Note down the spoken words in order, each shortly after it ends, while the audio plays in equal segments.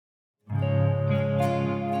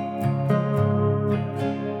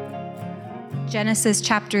Genesis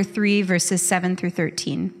chapter 3, verses 7 through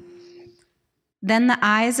 13. Then the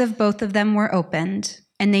eyes of both of them were opened,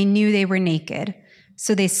 and they knew they were naked.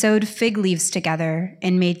 So they sewed fig leaves together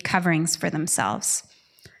and made coverings for themselves.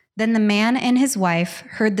 Then the man and his wife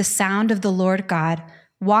heard the sound of the Lord God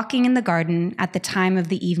walking in the garden at the time of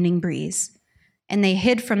the evening breeze. And they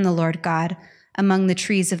hid from the Lord God among the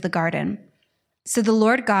trees of the garden. So the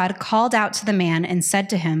Lord God called out to the man and said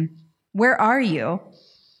to him, "Where are you?"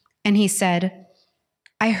 And he said,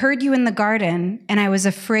 "I heard you in the garden, and I was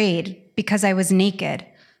afraid because I was naked,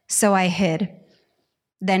 so I hid."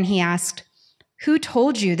 Then he asked, "Who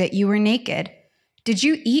told you that you were naked? Did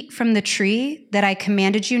you eat from the tree that I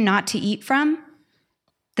commanded you not to eat from?"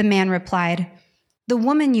 The man replied, "The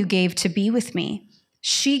woman you gave to be with me,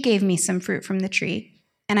 she gave me some fruit from the tree,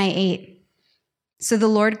 and I ate." So the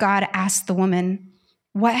Lord God asked the woman,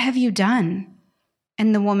 "What have you done?"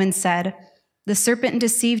 And the woman said, "The serpent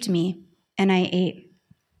deceived me, and I ate."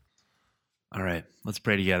 All right, let's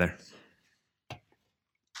pray together.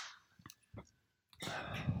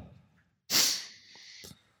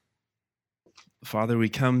 Father, we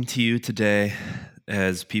come to you today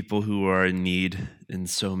as people who are in need in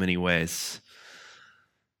so many ways.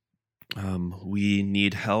 We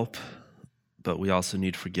need help, but we also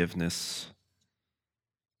need forgiveness.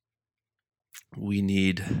 We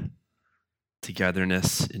need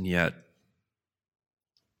togetherness, and yet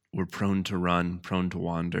we're prone to run, prone to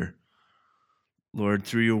wander. Lord,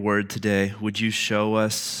 through your word today, would you show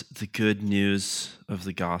us the good news of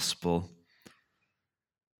the gospel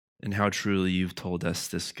and how truly you've told us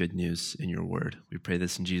this good news in your word. We pray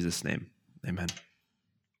this in Jesus' name. Amen.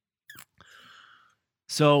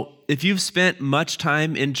 So, if you've spent much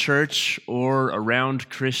time in church or around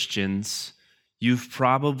Christians, you've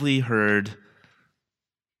probably heard,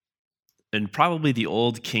 and probably the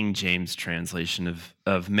old King James translation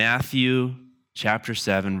of Matthew chapter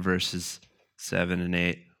 7, verses 7 and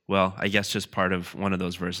 8. Well, I guess just part of one of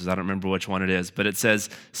those verses. I don't remember which one it is, but it says,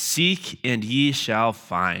 "Seek and ye shall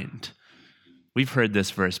find." We've heard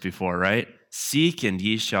this verse before, right? Seek and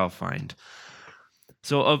ye shall find.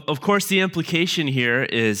 So, of course, the implication here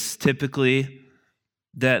is typically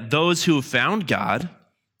that those who have found God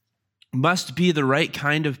must be the right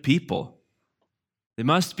kind of people. They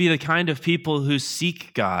must be the kind of people who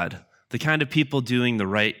seek God, the kind of people doing the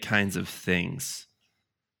right kinds of things.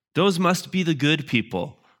 Those must be the good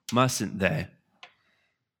people, mustn't they?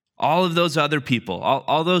 All of those other people,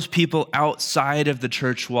 all those people outside of the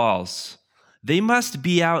church walls, they must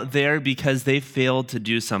be out there because they failed to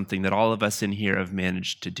do something that all of us in here have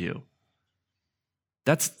managed to do.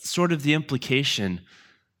 That's sort of the implication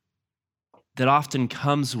that often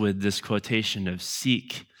comes with this quotation of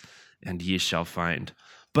 "seek and ye shall find."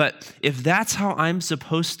 But if that's how I'm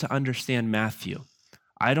supposed to understand Matthew,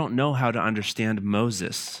 I don't know how to understand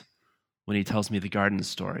Moses when he tells me the garden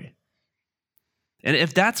story. And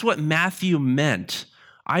if that's what Matthew meant,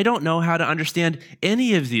 I don't know how to understand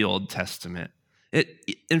any of the Old Testament.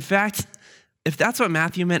 In fact, if that's what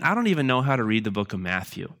Matthew meant, I don't even know how to read the book of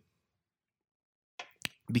Matthew.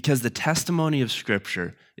 Because the testimony of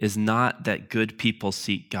Scripture is not that good people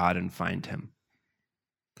seek God and find him,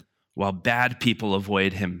 while bad people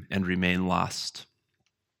avoid him and remain lost.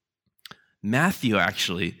 Matthew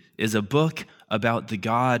actually is a book about the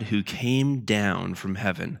God who came down from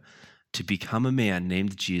heaven to become a man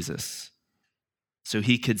named Jesus so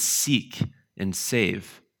he could seek and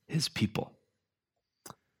save his people.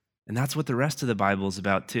 And that's what the rest of the Bible is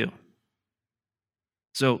about too.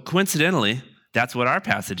 So coincidentally, that's what our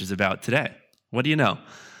passage is about today. What do you know?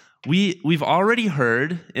 We've already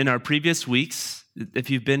heard in our previous weeks, if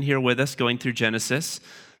you've been here with us going through Genesis,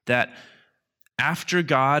 that after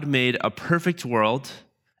God made a perfect world,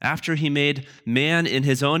 after he made man in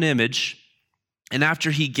his own image, and after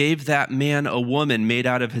he gave that man a woman made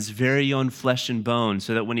out of his very own flesh and bone,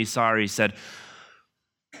 so that when he saw her, he said,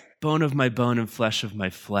 "Bone of my bone and flesh of my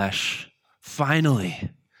flesh." Finally,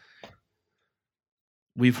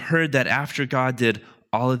 we've heard that after God did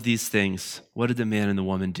all of these things, what did the man and the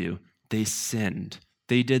woman do? They sinned.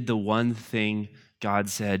 They did the one thing God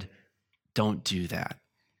said, don't do that.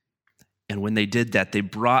 And when they did that, they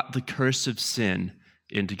brought the curse of sin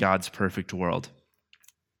into God's perfect world.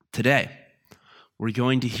 Today, we're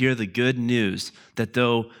going to hear the good news that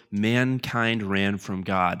though mankind ran from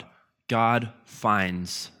God, God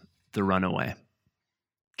finds the runaway.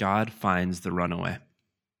 God finds the runaway.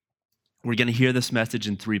 We're going to hear this message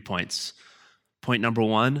in 3 points. Point number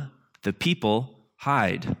 1, the people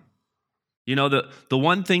hide. You know, the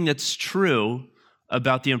one thing that's true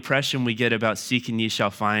about the impression we get about seek and ye shall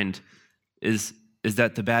find is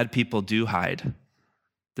that the bad people do hide.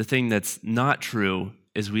 The thing that's not true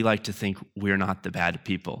is we like to think we're not the bad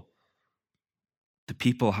people. The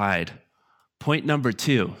people hide. Point number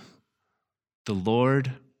 2, the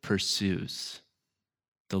Lord pursues.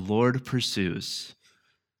 The Lord pursues.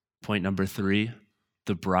 Point number 3,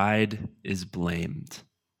 the bride is blamed.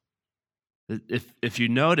 If you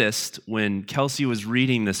noticed when Kelsey was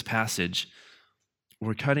reading this passage,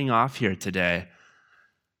 we're cutting off here today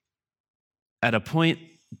at a point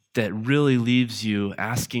that really leaves you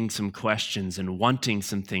asking some questions and wanting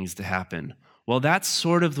some things to happen. Well, that's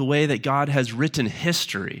sort of the way that God has written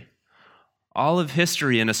history. All of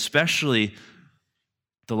history, and especially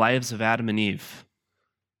the lives of Adam and Eve,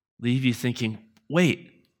 leave you thinking,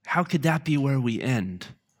 wait, how could that be where we end?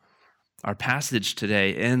 Our passage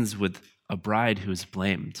today ends with a bride who is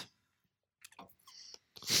blamed.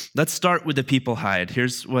 Let's start with the people hide.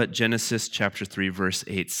 Here's what Genesis chapter 3, verse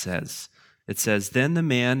 8 says. It says, "Then the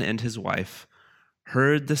man and his wife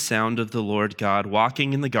heard the sound of the Lord God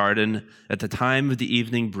walking in the garden at the time of the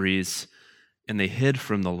evening breeze, and they hid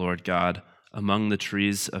from the Lord God among the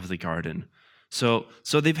trees of the garden." So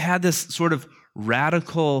they've had this sort of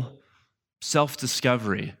radical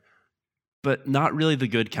self-discovery, but not really the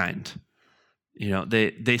good kind.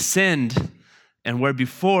 They sinned, and where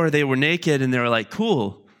before they were naked and they were like,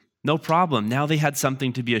 cool, no problem. Now they had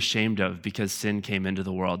something to be ashamed of because sin came into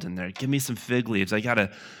the world, and they're, give me some fig leaves. I've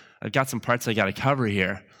got some parts I got to cover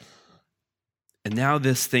here. And now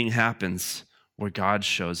this thing happens where God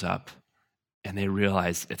shows up, and they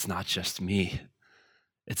realize it's not just me.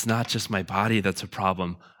 It's not just my body that's a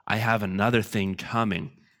problem. I have another thing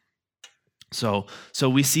coming. So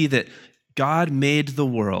we see that God made the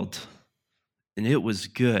world, and it was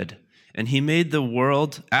good. And he made the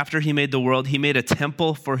world, after he made the world, he made a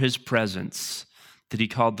temple for his presence that he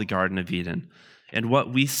called the Garden of Eden. And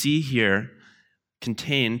what we see here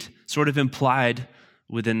contained, sort of implied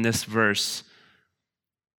within this verse,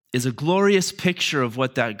 is a glorious picture of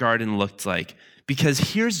what that garden looked like.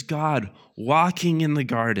 Because here's God walking in the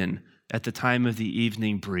garden at the time of the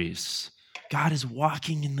evening breeze. God is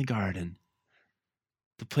walking in the garden,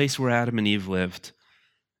 the place where Adam and Eve lived,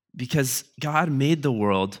 because God made the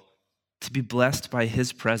world to be blessed by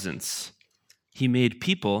his presence. He made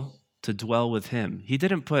people to dwell with him. He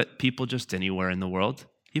didn't put people just anywhere in the world.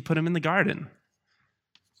 He put them in the garden.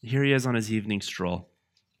 Here he is on his evening stroll.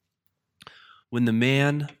 When the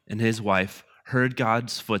man and his wife heard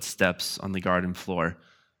God's footsteps on the garden floor,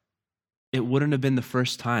 it wouldn't have been the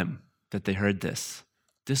first time that they heard this.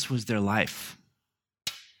 This was their life.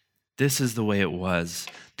 This is the way it was.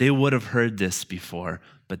 They would have heard this before,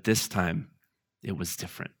 but this time it was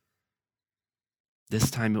different. This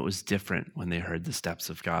time it was different when they heard the steps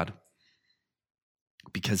of God,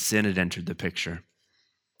 because sin had entered the picture.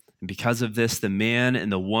 And because of this, the man and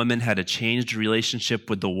the woman had a changed relationship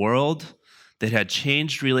with the world. They had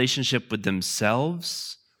changed relationship with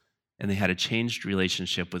themselves, and they had a changed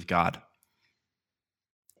relationship with God.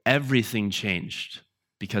 Everything changed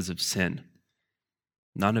because of sin.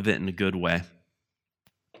 None of it in a good way.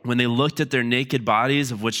 When they looked at their naked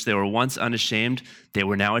bodies, of which they were once unashamed, they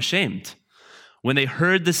were now ashamed. When they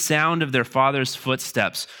heard the sound of their father's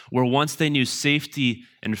footsteps, where once they knew safety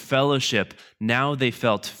and fellowship, now they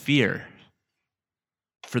felt fear.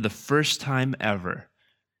 For the first time ever,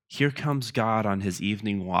 here comes God on his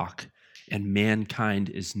evening walk, and mankind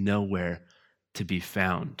is nowhere to be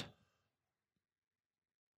found.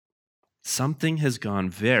 Something has gone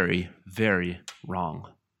very, very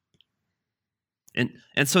wrong.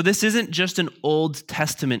 And so this isn't just an Old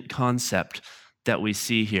Testament concept that we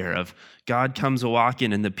see here of God comes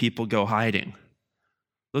a-walking and the people go hiding.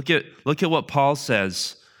 Look at what Paul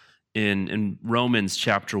says in Romans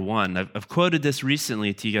chapter 1. I've quoted this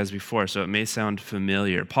recently to you guys before, so it may sound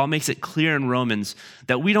familiar. Paul makes it clear in Romans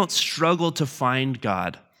that we don't struggle to find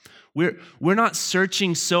God. We're not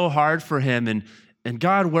searching so hard for him and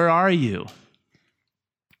God, where are you?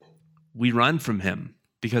 We run from him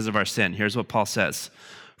because of our sin. Here's what Paul says.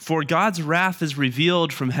 For God's wrath is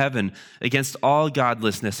revealed from heaven against all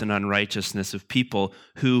godlessness and unrighteousness of people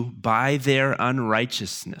who, by their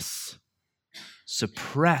unrighteousness,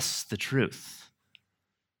 suppress the truth.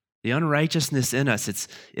 The unrighteousness in us,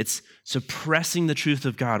 it's suppressing the truth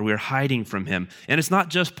of God. We're hiding from him. And it's not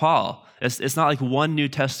just Paul. It's not like one New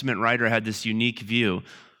Testament writer had this unique view.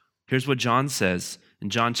 Here's what John says in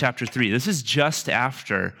John chapter 3. This is just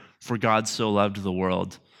after, for God so loved the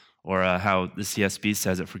world. Or how the CSB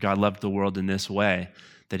says it, for God loved the world in this way,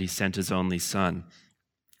 that he sent his only son.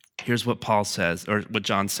 Here's what Paul says, or what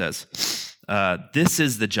John says. This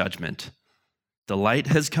is the judgment. The light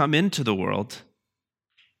has come into the world,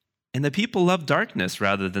 And the people loved darkness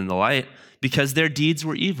rather than the light because their deeds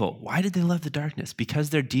were evil. Why did they love the darkness? Because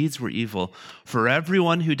their deeds were evil. For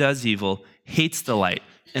everyone who does evil hates the light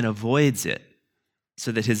and avoids it,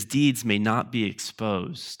 so that his deeds may not be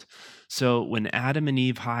exposed. So when Adam and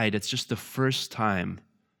Eve hide, it's just the first time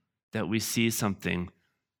that we see something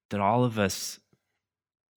that all of us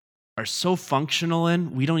are so functional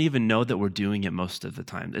in, we don't even know that we're doing it most of the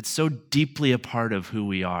time. It's so deeply a part of who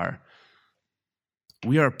we are.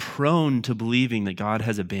 We are prone to believing that God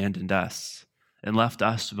has abandoned us and left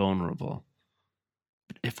us vulnerable.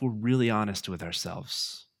 But if we're really honest with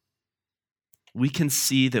ourselves, we can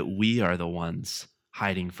see that we are the ones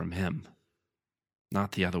hiding from him,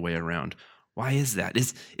 not the other way around. Why is that?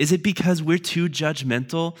 Is it because we're too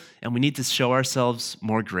judgmental and we need to show ourselves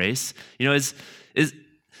more grace? You know,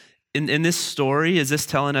 in this story, is this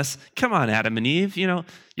telling us, come on, Adam and Eve,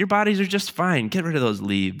 your bodies are just fine. Get rid of those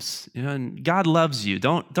leaves. And God loves you.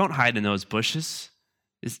 Don't hide in those bushes.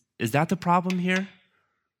 Is that the problem here?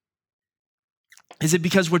 Is it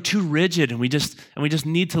because we're too rigid and we just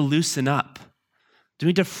need to loosen up? Do we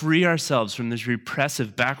need to free ourselves from these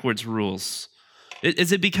repressive backwards rules?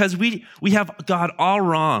 Is it because we have God all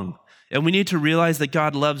wrong and we need to realize that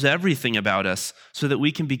God loves everything about us so that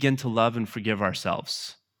we can begin to love and forgive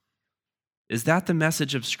ourselves? Is that the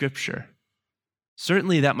message of Scripture?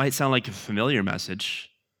 Certainly that might sound like a familiar message,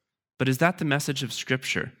 but is that the message of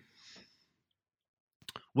Scripture?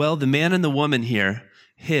 Well, the man and the woman here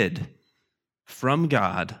hid from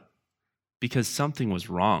God because something was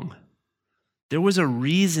wrong. There was a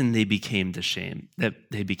reason they became ashamed.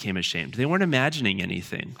 They weren't imagining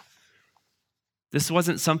anything. This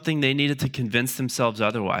wasn't something they needed to convince themselves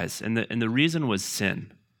otherwise, and the reason was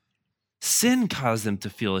sin. Sin caused them to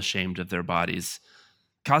feel ashamed of their bodies,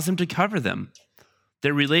 caused them to cover them.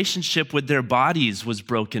 Their relationship with their bodies was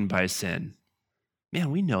broken by sin.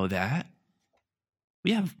 Man, we know that.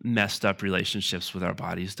 We have messed up relationships with our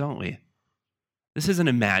bodies, don't we? This isn't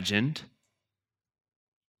imagined.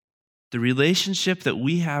 The relationship that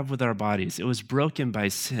we have with our bodies, it was broken by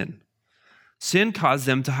sin. Sin caused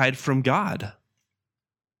them to hide from God.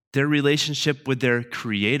 Their relationship with their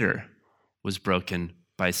Creator was broken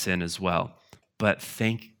by sin as well. But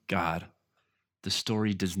thank God, the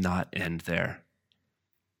story does not end there.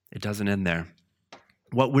 It doesn't end there.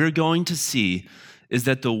 What we're going to see is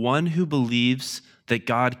that the one who believes that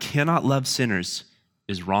God cannot love sinners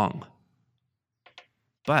is wrong.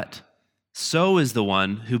 But so is the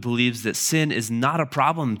one who believes that sin is not a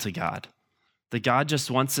problem to God, that God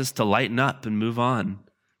just wants us to lighten up and move on,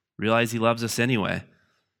 realize he loves us anyway.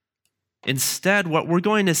 Instead, what we're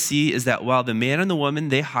going to see is that while the man and the woman,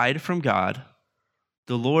 they hide from God,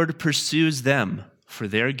 the Lord pursues them for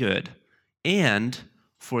their good and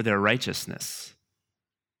for their righteousness.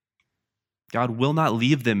 God will not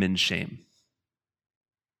leave them in shame.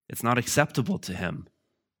 It's not acceptable to him,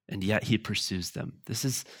 and yet he pursues them. This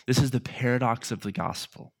is the paradox of the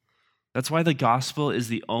gospel. That's why the gospel is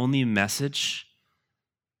the only message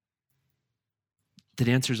that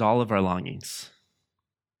answers all of our longings.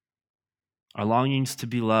 Our longings to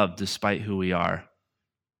be loved despite who we are,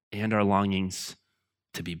 and our longings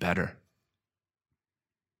to be better.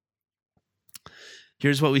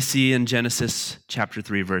 Here's what we see in Genesis chapter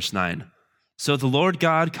 3, verse 9. So the Lord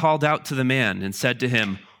God called out to the man and said to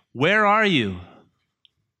him, "Where are you?"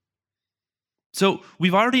 So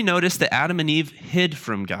we've already noticed that Adam and Eve hid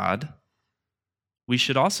from God. We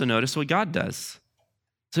should also notice what God does.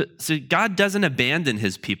 So God doesn't abandon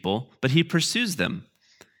his people, but he pursues them.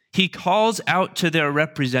 He calls out to their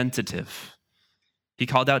representative. He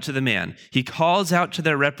called out to the man. He calls out to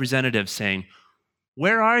their representative saying,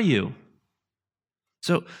 "Where are you?"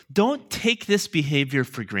 So don't take this behavior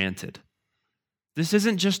for granted. This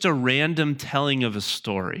isn't just a random telling of a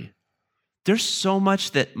story. There's so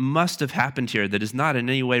much that must have happened here that is not in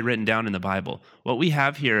any way written down in the Bible. What we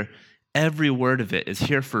have here, every word of it is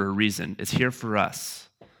here for a reason. It's here for us.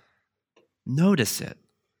 Notice it.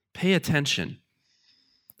 Pay attention.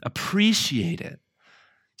 Appreciate it.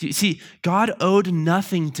 You see, God owed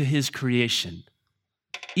nothing to his creation.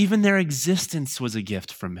 Even their existence was a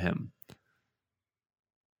gift from him.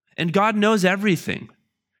 And God knows everything.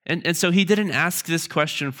 And so he didn't ask this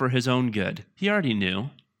question for his own good. He already knew.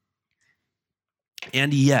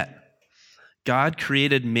 And yet, God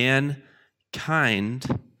created mankind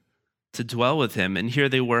to dwell with him, and here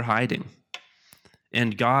they were hiding.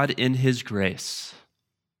 And God, in his grace,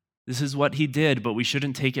 this is what he did, but we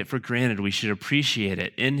shouldn't take it for granted. We should appreciate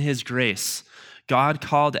it. In his grace, God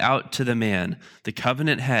called out to the man, the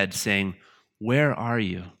covenant head, saying, "Where are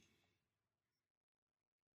you?"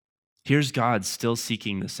 Here's God still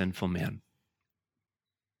seeking the sinful man.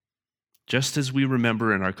 Just as we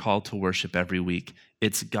remember in our call to worship every week,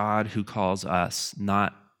 it's God who calls us,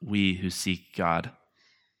 not we who seek God.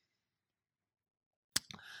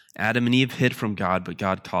 Adam and Eve hid from God, but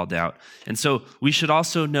God called out. And so we should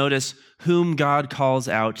also notice whom God calls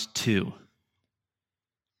out to.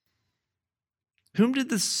 Whom did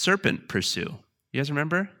the serpent pursue? You guys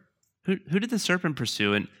remember? Who did the serpent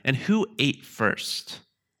pursue, and who ate first?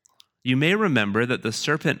 You may remember that the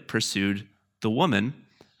serpent pursued the woman,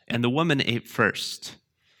 and the woman ate first.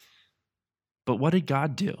 But what did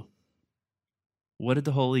God do? What did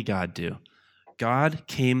the holy God do? God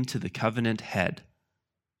came to the covenant head.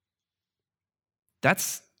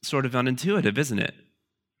 That's sort of unintuitive, isn't it?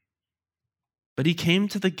 But he came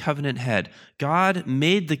to the covenant head. God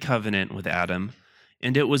made the covenant with Adam,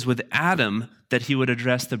 and it was with Adam that he would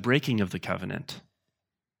address the breaking of the covenant.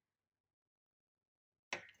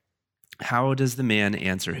 How does the man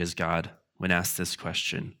answer his God when asked this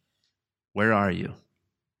question? Where are you?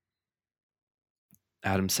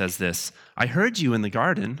 Adam says this, I heard you in the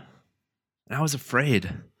garden, and I was afraid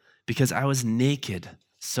because I was naked,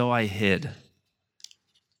 so I hid.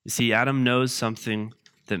 You see, Adam knows something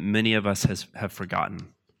that many of us have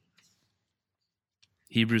forgotten.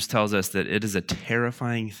 Hebrews tells us that it is a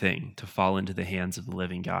terrifying thing to fall into the hands of the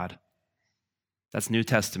living God. That's New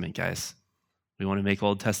Testament, guys. We want to make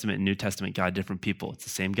Old Testament and New Testament God different people. It's the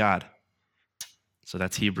same God. So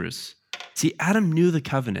that's Hebrews. See, Adam knew the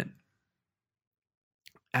covenant.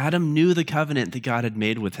 Adam knew the covenant that God had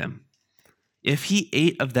made with him. If he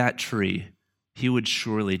ate of that tree, he would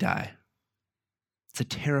surely die. It's a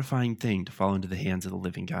terrifying thing to fall into the hands of the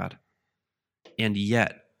living God. And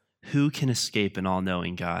yet, who can escape an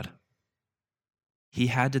all-knowing God? He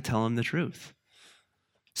had to tell him the truth.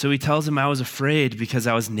 So he tells him, I was afraid because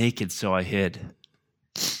I was naked, so I hid.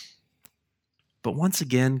 But once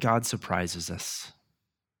again, God surprises us.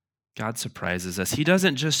 God surprises us. He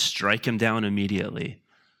doesn't just strike him down immediately,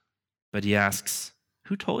 but he asks,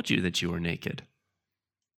 who told you that you were naked?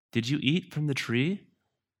 Did you eat from the tree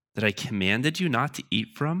that I commanded you not to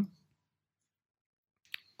eat from?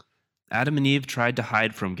 Adam and Eve tried to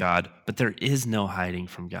hide from God, but there is no hiding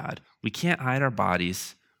from God. We can't hide our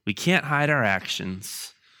bodies. We can't hide our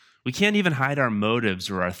actions. We can't even hide our motives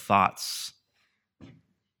or our thoughts.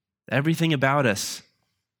 Everything about us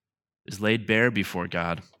is laid bare before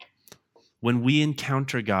God. When we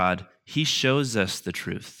encounter God, he shows us the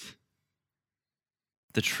truth.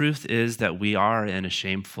 The truth is that we are in a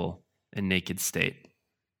shameful and naked state.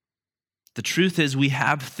 The truth is we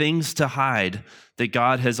have things to hide that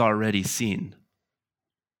God has already seen.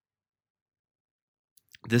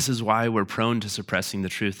 This is why we're prone to suppressing the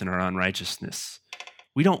truth in our unrighteousness.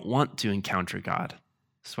 We don't want to encounter God.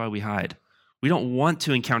 That's why we hide. We don't want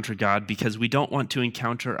to encounter God because we don't want to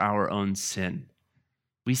encounter our own sin.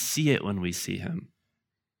 We see it when we see him.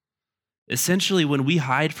 Essentially, when we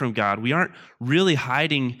hide from God, we aren't really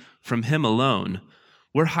hiding from him alone.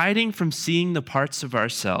 We're hiding from seeing the parts of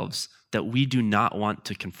ourselves that we do not want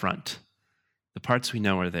to confront, the parts we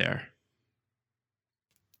know are there.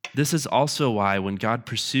 This is also why when God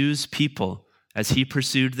pursues people, as he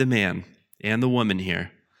pursued the man and the woman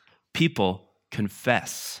here, people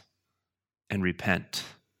confess and repent.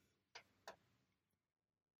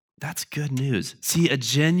 That's good news. See, a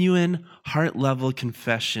genuine heart-level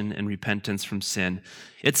confession and repentance from sin.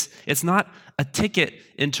 It's not a ticket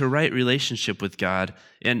into right relationship with God,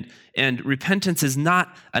 and repentance is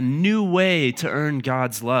not a new way to earn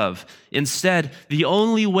God's love. Instead, the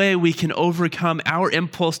only way we can overcome our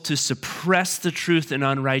impulse to suppress the truth in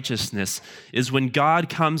unrighteousness is when God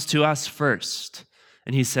comes to us first,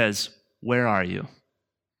 and he says, "Where are you?"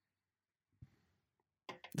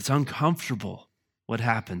 It's uncomfortable. What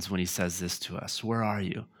happens when he says this to us? Where are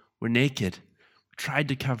you? We're naked. We tried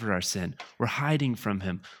to cover our sin. We're hiding from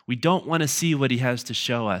him. We don't want to see what he has to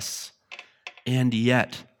show us. And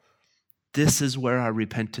yet, this is where our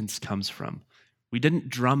repentance comes from. We didn't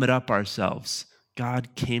drum it up ourselves.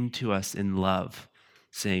 God came to us in love,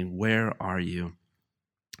 saying, "Where are you?"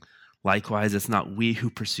 Likewise, it's not we who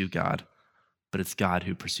pursue God, but it's God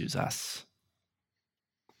who pursues us.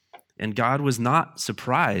 And God was not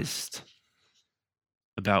surprised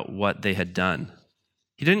about what they had done.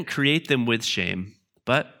 He didn't create them with shame,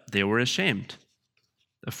 but they were ashamed,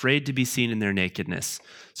 afraid to be seen in their nakedness.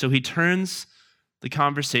 So he turns the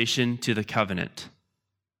conversation to the covenant.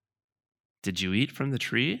 Did you eat from the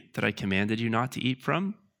tree that I commanded you not to eat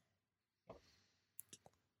from?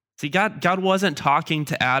 See, God wasn't talking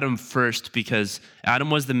to Adam first because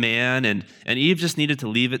Adam was the man and Eve just needed to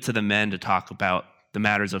leave it to the men to talk about the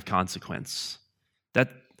matters of consequence.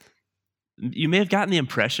 You may have gotten the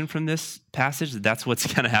impression from this passage that that's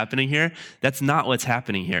what's kind of happening here. That's not what's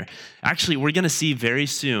happening here. Actually, we're going to see very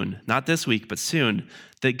soon, not this week, but soon,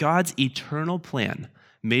 that God's eternal plan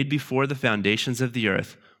made before the foundations of the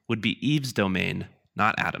earth would be Eve's domain,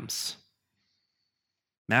 not Adam's.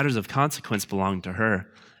 Matters of consequence belong to her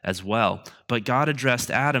as well. But God addressed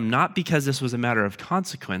Adam not because this was a matter of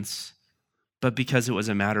consequence, but because it was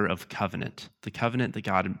a matter of covenant, the covenant that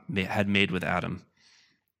God had made with Adam.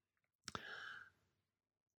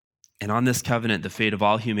 And on this covenant, the fate of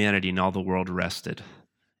all humanity and all the world rested.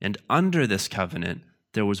 And under this covenant,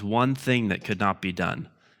 there was one thing that could not be done,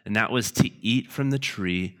 and that was to eat from the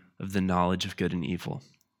tree of the knowledge of good and evil.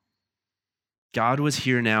 God was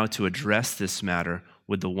here now to address this matter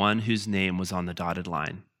with the one whose name was on the dotted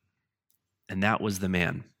line, and that was the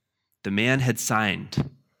man. The man had signed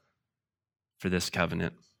for this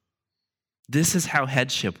covenant. This is how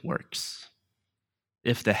headship works.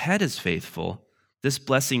 If the head is faithful, this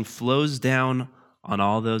blessing flows down on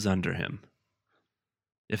all those under him.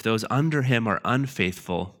 If those under him are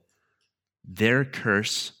unfaithful, their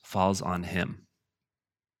curse falls on him.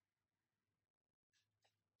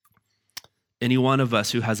 Any one of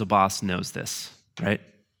us who has a boss knows this, right?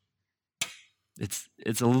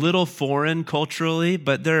 It's a little foreign culturally,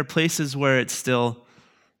 but there are places where it still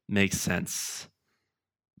makes sense.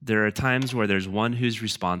 There are times where there's one who's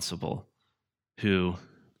responsible, who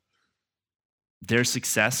their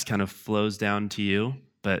success kind of flows down to you,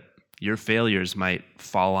 but your failures might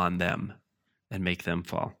fall on them and make them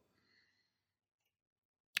fall.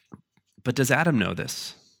 But does Adam know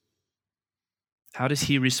this? How does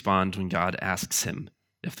he respond when God asks him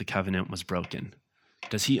if the covenant was broken?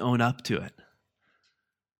 Does he own up to it?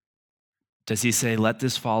 Does he say, let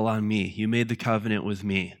this fall on me? You made the covenant with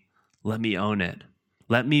me. Let me own it.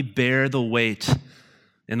 Let me bear the weight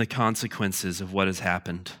and the consequences of what has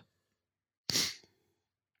happened.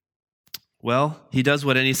 Well, he does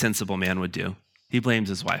what any sensible man would do. He blames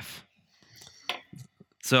his wife.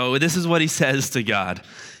 So this is what he says to God.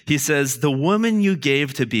 He says, the woman you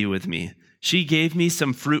gave to be with me, she gave me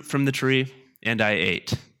some fruit from the tree, and I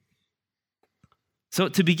ate. So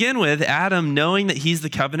to begin with, Adam, knowing that he's the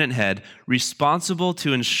covenant head, responsible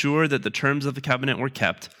to ensure that the terms of the covenant were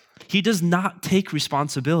kept, he does not take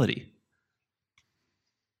responsibility.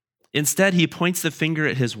 Instead, he points the finger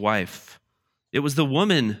at his wife. It was the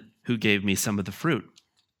woman who gave me some of the fruit,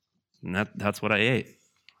 and that's what I ate.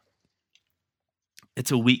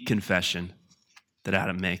 It's a weak confession that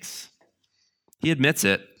Adam makes. He admits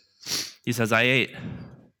it. He says, I ate.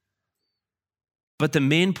 But the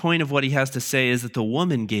main point of what he has to say is that the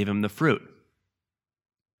woman gave him the fruit.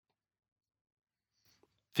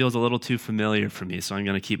 Feels a little too familiar for me, so I'm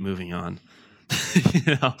going to keep moving on.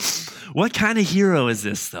 What kind of hero is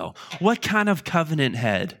this, though? What kind of covenant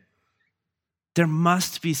head? There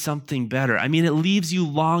must be something better. I mean, it leaves you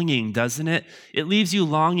longing, doesn't it? It leaves you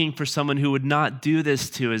longing for someone who would not do this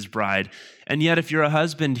to his bride. And yet, if you're a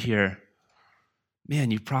husband here, man,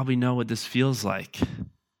 you probably know what this feels like.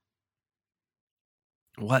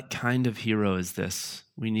 What kind of hero is this?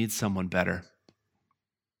 We need someone better.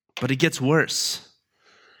 But it gets worse.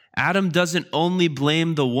 Adam doesn't only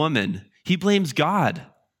blame the woman, he blames God.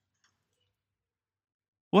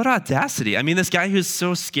 What audacity. I mean, this guy who's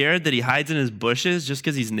so scared that he hides in his bushes just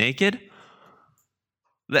because he's naked.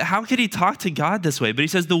 How could he talk to God this way? But he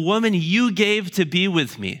says, the woman you gave to be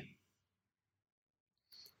with me.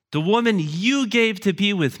 The woman you gave to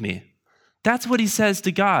be with me. That's what he says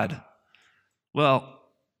to God. Well,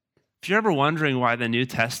 if you're ever wondering why the New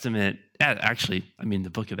Testament, actually, I mean, the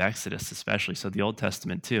book of Exodus especially, so the Old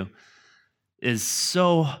Testament too, is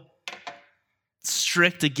so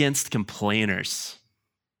strict against complainers.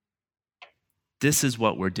 This is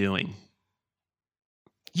what we're doing.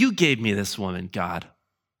 You gave me this woman, God.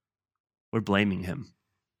 We're blaming him.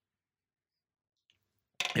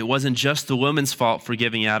 It wasn't just the woman's fault for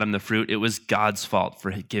giving Adam the fruit. It was God's fault for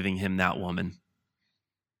giving him that woman.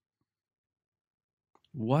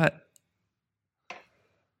 What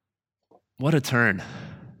a turn.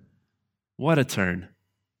 What a turn.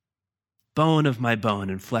 Bone of my bone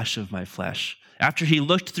and flesh of my flesh. After he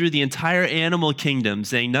looked through the entire animal kingdom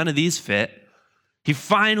saying none of these fit, he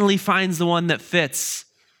finally finds the one that fits.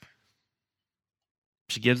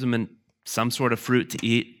 She gives him some sort of fruit to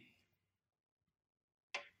eat.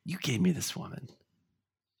 You gave me this woman.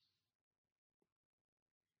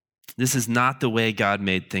 This is not the way God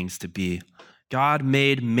made things to be. God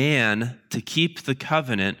made man to keep the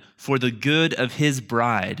covenant for the good of his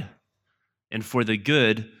bride and for the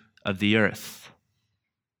good of the earth.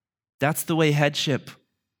 That's the way headship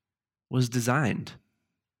was designed.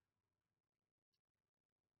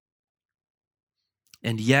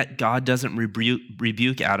 And yet God doesn't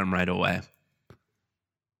rebuke Adam right away.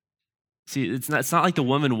 See, it's not like the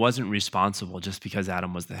woman wasn't responsible just because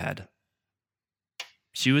Adam was the head.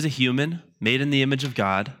 She was a human, made in the image of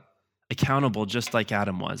God, accountable just like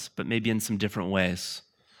Adam was, but maybe in some different ways.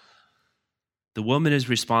 The woman is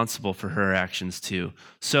responsible for her actions too.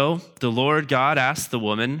 So the Lord God asked the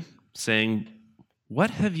woman, saying,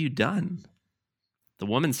 "What have you done?" The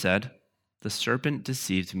woman said, "The serpent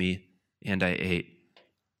deceived me, and I ate."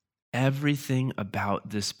 Everything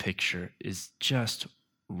about this picture is just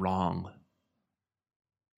wrong.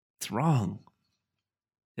 It's wrong,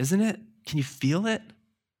 isn't it? Can you feel it?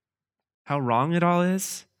 How wrong it all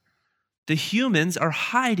is? The humans are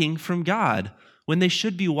hiding from God when they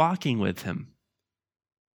should be walking with him.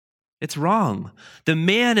 It's wrong. The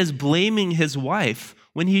man is blaming his wife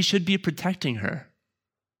when he should be protecting her.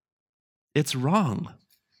 It's wrong.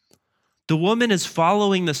 The woman is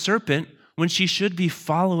following the serpent when she should be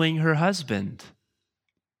following her husband.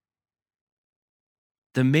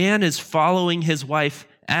 The man is following his wife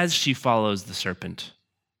as she follows the serpent.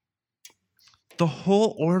 The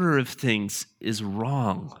whole order of things is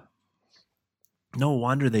wrong. No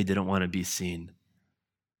wonder they didn't want to be seen.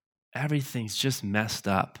 Everything's just messed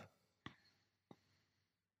up.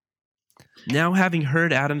 Now, having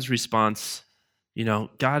heard Adam's response,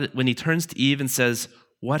 God, when he turns to Eve and says,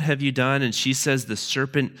 "What have you done?" And she says, "The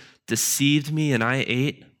serpent deceived me and I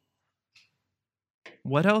ate."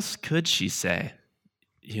 What else could she say?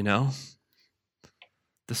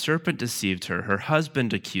 The serpent deceived her. Her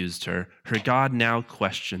husband accused her. Her God now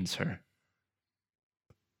questions her.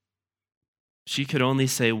 She could only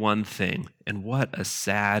say one thing, and what a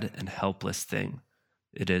sad and helpless thing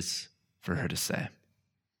it is for her to say.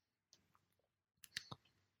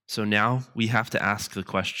 So now we have to ask the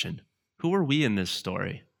question, who are we in this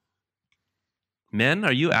story? Men,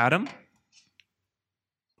 are you Adam?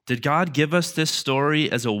 Did God give us this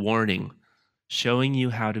story as a warning, showing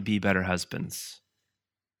you how to be better husbands?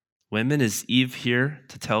 Women, is Eve here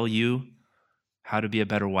to tell you how to be a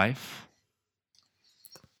better wife?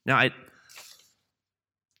 Now,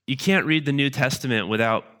 you can't read the New Testament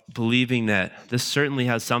without believing that this certainly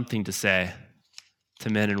has something to say to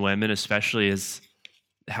men and women, especially as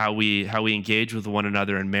how we engage with one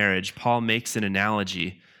another in marriage. Paul makes an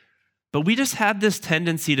analogy, but we just have this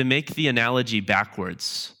tendency to make the analogy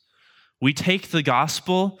backwards. We take the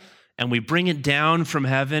gospel and we bring it down from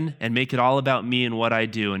heaven and make it all about me and what I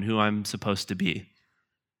do and who I'm supposed to be.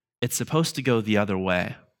 It's supposed to go the other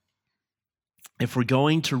way. If we're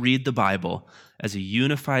going to read the Bible as a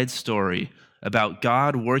unified story about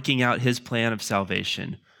God working out his plan of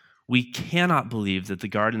salvation, we cannot believe that the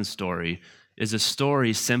garden story is a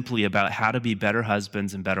story simply about how to be better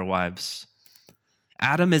husbands and better wives.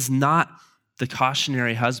 Adam is not the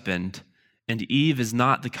cautionary husband, and Eve is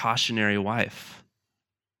not the cautionary wife.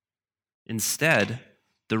 Instead,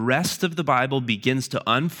 the rest of the Bible begins to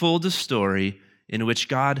unfold a story in which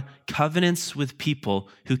God covenants with people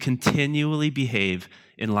who continually behave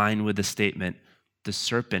in line with the statement, "The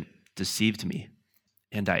serpent deceived me,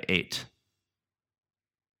 and I ate."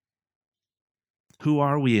 Who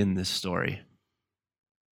are we in this story?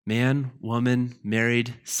 Man, woman,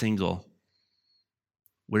 married, single.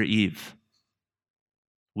 We're Eve.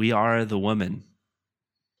 We are the woman.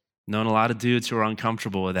 Known a lot of dudes who are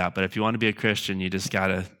uncomfortable with that, but if you want to be a Christian, you just got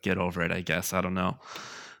to get over it, I guess. I don't know.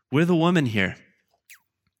 We're the woman here.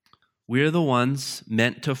 We're the ones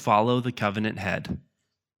meant to follow the covenant head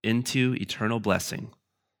into eternal blessing,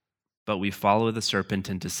 but we follow the serpent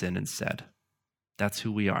into sin instead. That's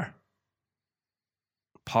who we are.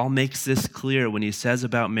 Paul makes this clear when he says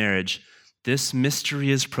about marriage, "This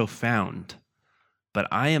mystery is profound, but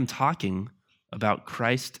I am talking about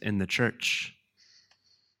Christ and the church."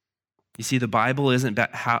 You see, the Bible isn't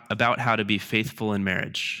about how to be faithful in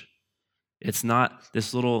marriage. It's not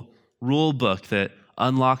this little rule book that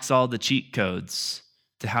unlocks all the cheat codes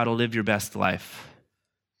to how to live your best life.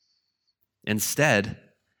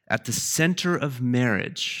 Instead, at the center of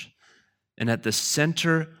marriage and at the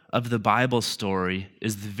center of the Bible story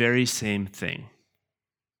is the very same thing.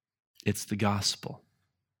 It's the gospel.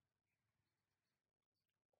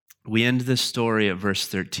 We end this story at verse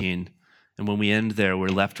 13, and when we end there, we're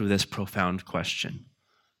left with this profound question.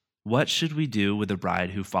 What should we do with a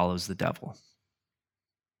bride who follows the devil?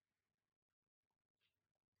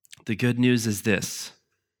 The good news is this: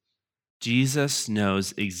 Jesus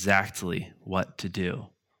knows exactly what to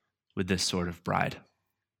do with this sort of bride.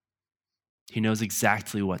 He knows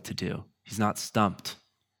exactly what to do. He's not stumped.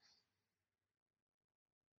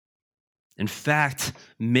 In fact,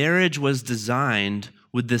 marriage was designed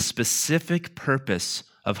with the specific purpose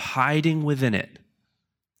of hiding within it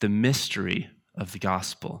the mystery of the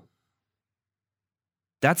gospel.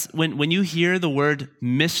 That's when you hear the word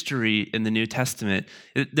mystery in the New Testament,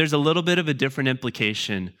 there's a little bit of a different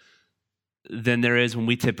implication than there is when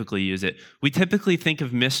we typically use it. We typically think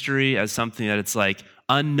of mystery as something that it's like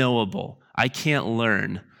unknowable. I can't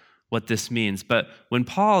learn what this means. But when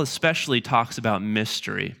Paul especially talks about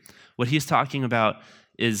mystery, what he's talking about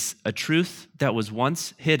is a truth that was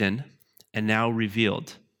once hidden and now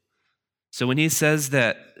revealed. So when he says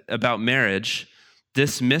that about marriage,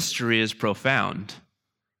 this mystery is profound.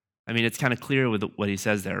 I mean, it's kind of clear with what he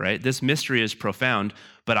says there, right? This mystery is profound,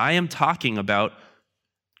 but I am talking about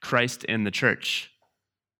Christ and the church.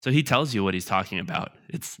 So he tells you what he's talking about.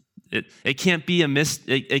 It can't be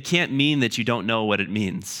it can't mean that you don't know what it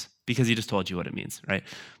means because he just told you what it means, right?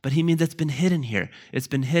 But he means it's been hidden here. It's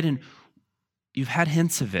been hidden. You've had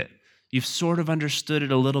hints of it. You've sort of understood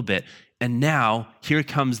it a little bit. And now here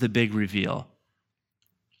comes the big reveal.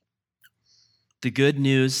 The good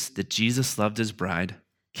news that Jesus loved his bride,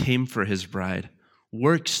 came for his bride,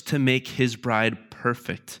 works to make his bride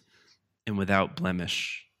perfect and without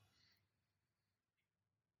blemish.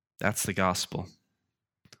 That's the gospel.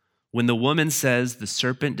 When the woman says, "The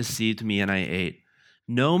serpent deceived me and I ate,"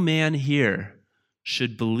 no man here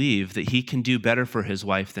should believe that he can do better for his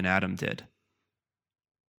wife than Adam did.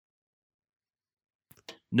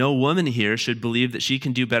 No woman here should believe that she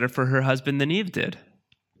can do better for her husband than Eve did.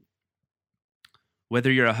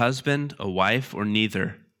 Whether you're a husband, a wife, or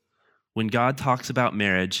neither, when God talks about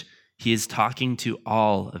marriage, he is talking to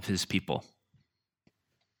all of his people.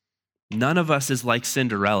 None of us is like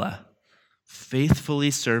Cinderella,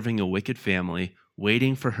 faithfully serving a wicked family,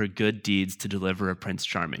 waiting for her good deeds to deliver a Prince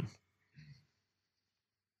Charming.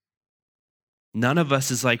 None of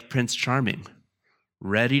us is like Prince Charming,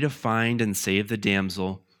 ready to find and save the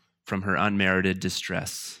damsel from her unmerited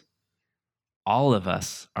distress. All of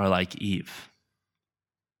us are like Eve,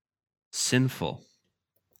 sinful,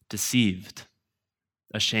 deceived,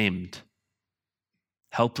 ashamed,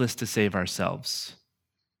 helpless to save ourselves.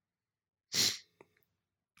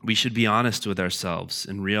 We should be honest with ourselves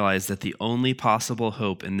and realize that the only possible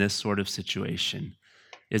hope in this sort of situation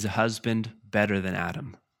is a husband better than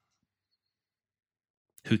Adam,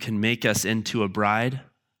 who can make us into a bride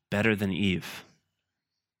better than Eve.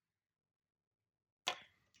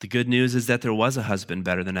 The good news is that there was a husband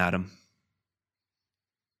better than Adam,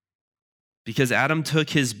 because Adam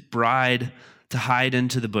took his bride to hide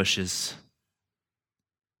into the bushes,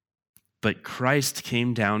 but Christ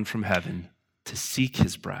came down from heaven to seek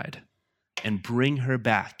his bride and bring her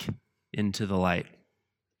back into the light.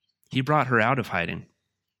 He brought her out of hiding.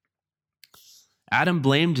 Adam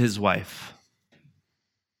blamed his wife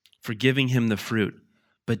for giving him the fruit,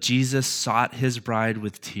 but Jesus sought his bride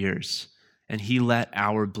with tears, and he let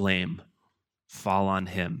our blame fall on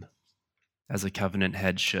him, as a covenant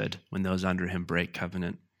head should when those under him break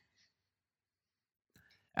covenant.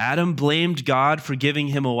 Adam blamed God for giving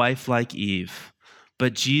him a wife like Eve,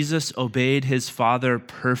 but Jesus obeyed his Father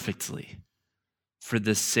perfectly for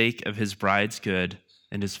the sake of his bride's good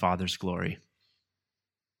and his Father's glory.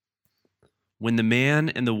 When the man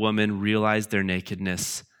and the woman realized their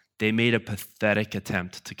nakedness, they made a pathetic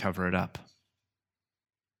attempt to cover it up.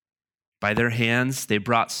 By their hands, they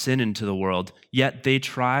brought sin into the world, yet they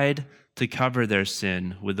tried to cover their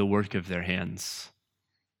sin with the work of their hands.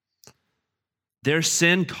 Their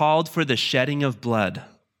sin called for the shedding of blood,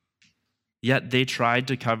 yet they tried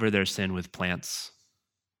to cover their sin with plants.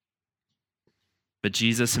 But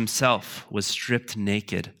Jesus himself was stripped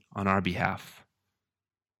naked on our behalf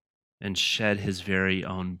and shed his very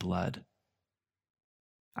own blood.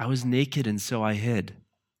 I was naked and so I hid.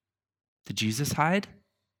 Did Jesus hide?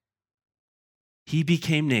 He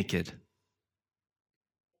became naked.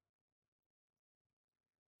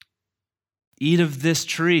 Eat of this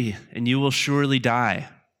tree and you will surely die.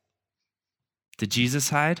 Did Jesus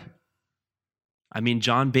hide? I mean,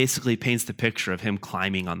 John basically paints the picture of him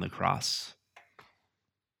climbing on the cross.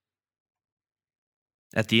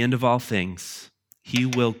 At the end of all things, he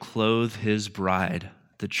will clothe his bride,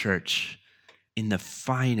 the church, in the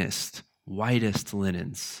finest, whitest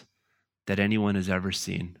linens that anyone has ever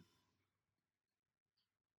seen.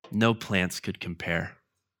 No plants could compare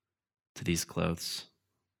to these clothes.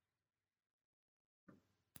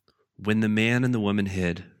 When the man and the woman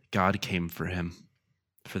hid, God came for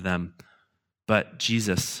them. But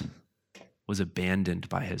Jesus was abandoned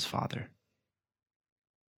by his Father,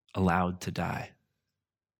 allowed to die.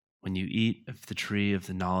 When you eat of the tree of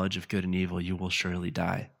the knowledge of good and evil, you will surely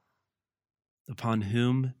die. Upon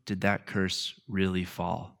whom did that curse really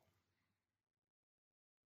fall?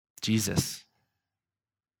 Jesus.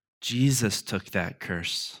 Jesus took that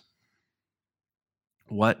curse.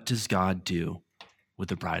 What does God do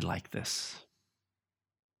with a bride like this?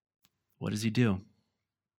 What does he do?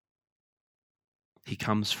 He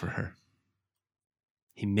comes for her.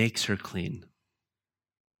 He makes her clean.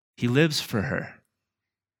 He lives for her.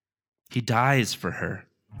 He dies for her.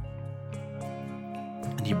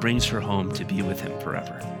 And he brings her home to be with him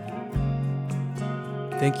forever.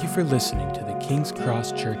 Thank you for listening to the King's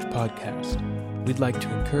Cross Church podcast. We'd like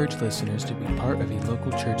to encourage listeners to be part of a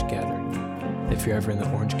local church gathering. If you're ever in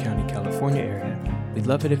the Orange County, California area, we'd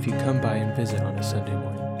love it if you come by and visit on a Sunday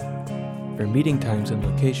morning. For meeting times and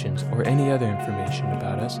locations or any other information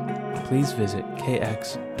about us, please visit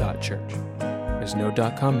kx.church. There's no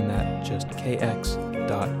 .com in that, just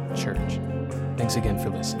kx.church. Thanks again for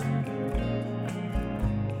listening.